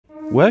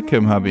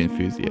Welcome hobby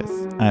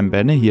enthusiasts, I'm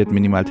Benny here at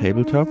Minimal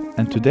Tabletop,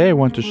 and today I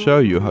want to show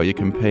you how you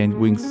can paint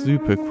wings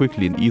super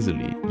quickly and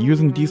easily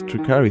using these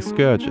Drukhari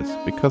scourges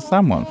because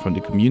someone from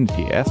the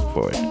community asked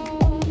for it.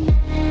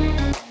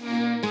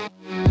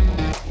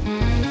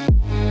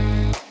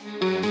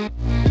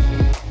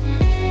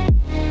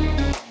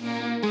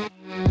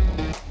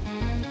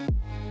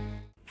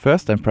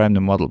 First I prime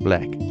the model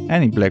black.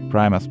 Any black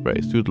primer spray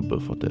is suitable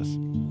for this.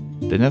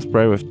 Then I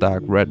spray with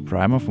dark red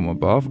primer from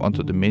above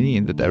onto the mini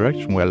in the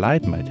direction where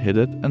light might hit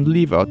it and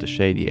leave out the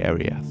shady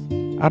areas.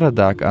 Other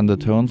dark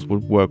undertones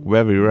would work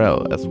very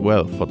well as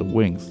well for the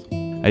wings.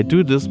 I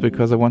do this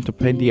because I want to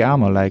paint the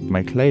armor like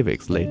my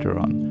Klaivex later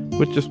on,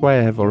 which is why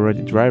I have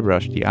already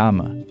drybrushed the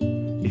armor.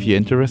 If you're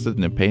interested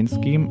in the paint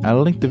scheme,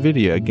 I'll link the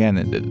video again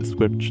in the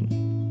description.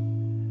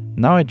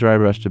 Now I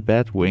drybrush the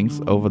bat wings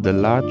over the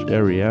large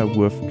area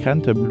with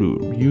Kantor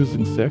blue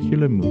using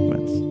circular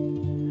movements.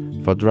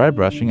 For dry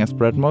brushing I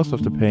spread most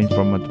of the paint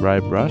from a dry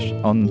brush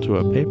onto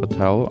a paper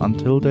towel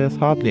until there's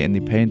hardly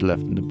any paint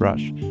left in the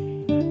brush.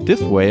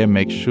 This way I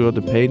make sure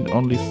the paint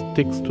only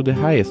sticks to the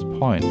highest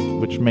points,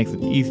 which makes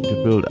it easy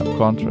to build up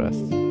contrasts.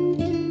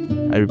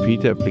 I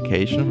repeat the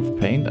application of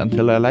paint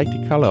until I like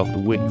the color of the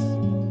wings.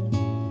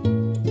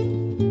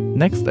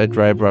 Next I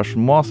dry brush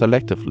more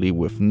selectively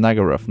with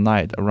Naggaroth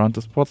Night around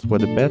the spots where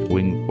the bat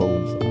wing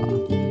bones are.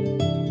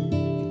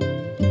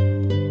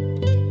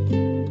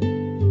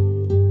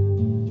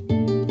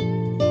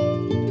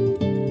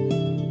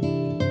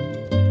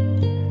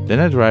 Then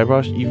I dry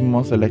brush even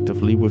more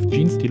selectively with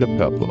Genestealer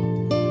Purple,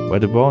 where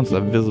the bones are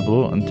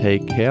visible, and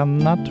take care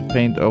not to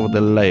paint over the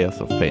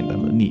layers of paint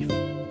underneath.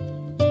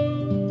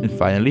 And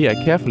finally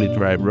I carefully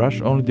dry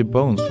brush only the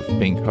bones with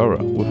Pink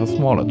Horror with a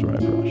smaller dry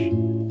brush.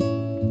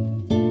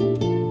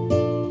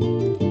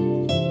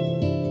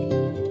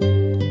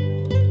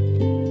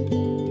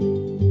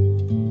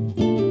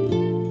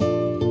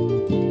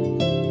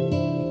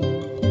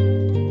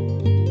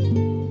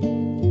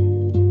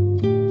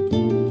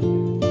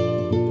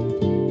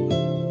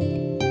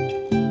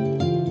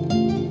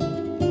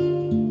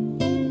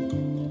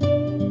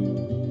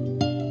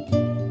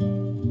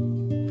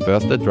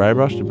 First I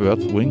drybrush the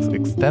bird's wings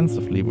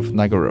extensively with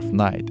Naggaroth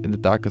Night. In the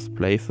darkest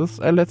places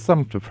I let some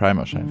of the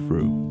primer shine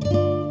through.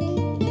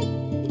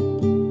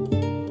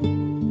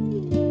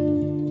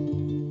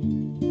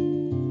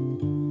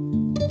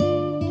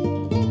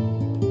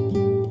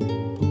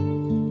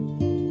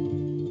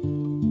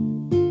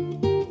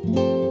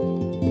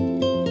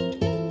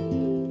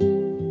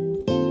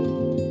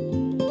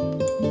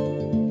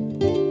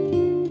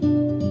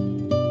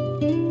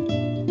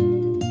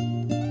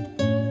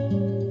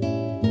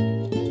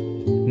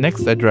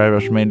 Next I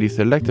drybrush mainly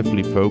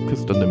selectively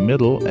focused on the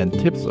middle and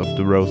tips of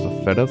the rows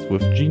of feathers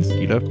with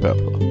Genestealer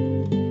Purple.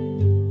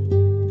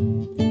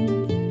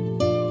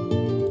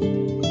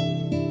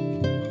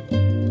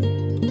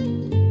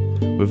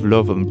 With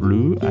Lothern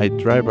Blue I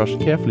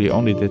drybrush carefully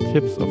only the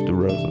tips of the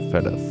rows of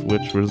feathers,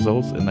 which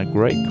results in a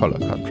great color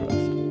contrast.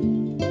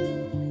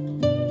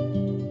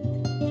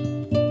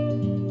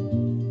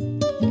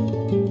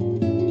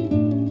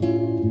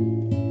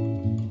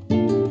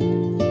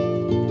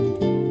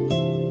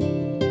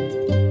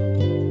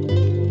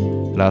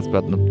 Last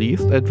but not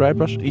least, I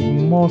drybrush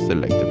even more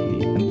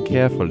selectively and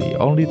carefully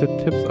only the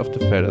tips of the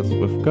feathers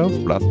with Gauss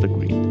Blaster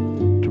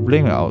Green to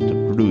bring out the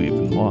blue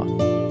even more.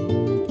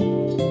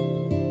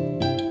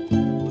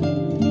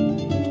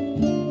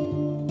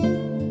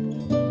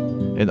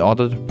 In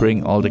order to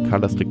bring all the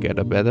colors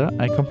together better,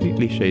 I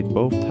completely shade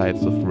both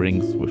types of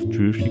rings with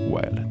Druchii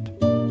Violet.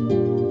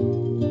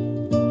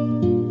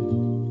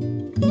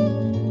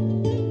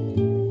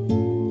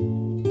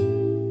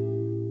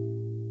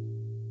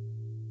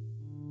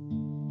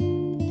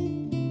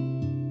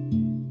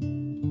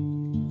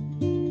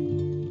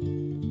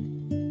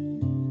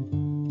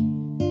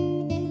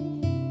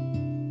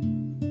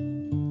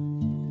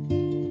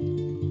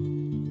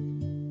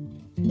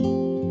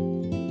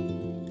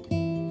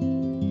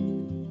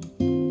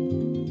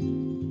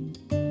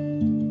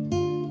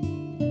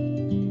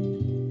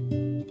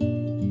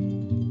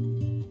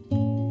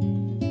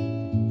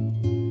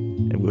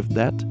 With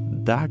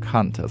that, dark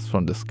hunters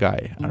from the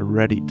sky are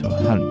ready to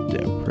hunt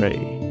their prey.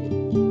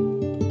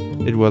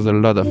 It was a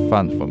lot of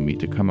fun for me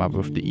to come up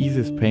with the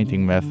easiest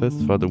painting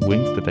methods for the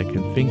wings that I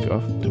can think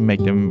of to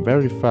make them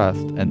very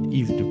fast and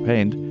easy to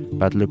paint,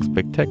 but look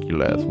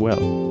spectacular as well.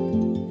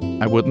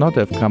 I would not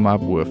have come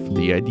up with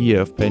the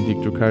idea of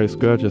painting Drukhari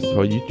scourges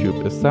for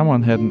YouTube if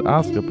someone hadn't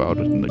asked about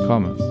it in the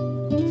comments.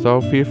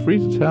 So feel free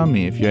to tell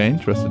me if you're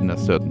interested in a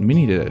certain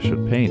mini that I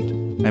should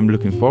paint. I'm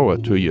looking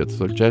forward to your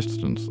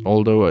suggestions,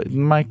 although it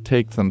might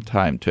take some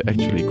time to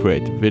actually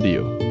create a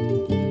video.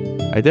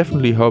 I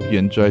definitely hope you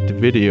enjoyed the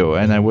video,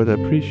 and I would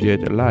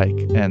appreciate a like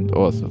and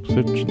or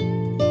subscription.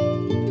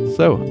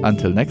 So,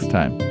 until next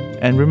time,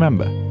 and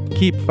remember,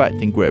 keep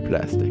fighting grey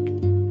plastic.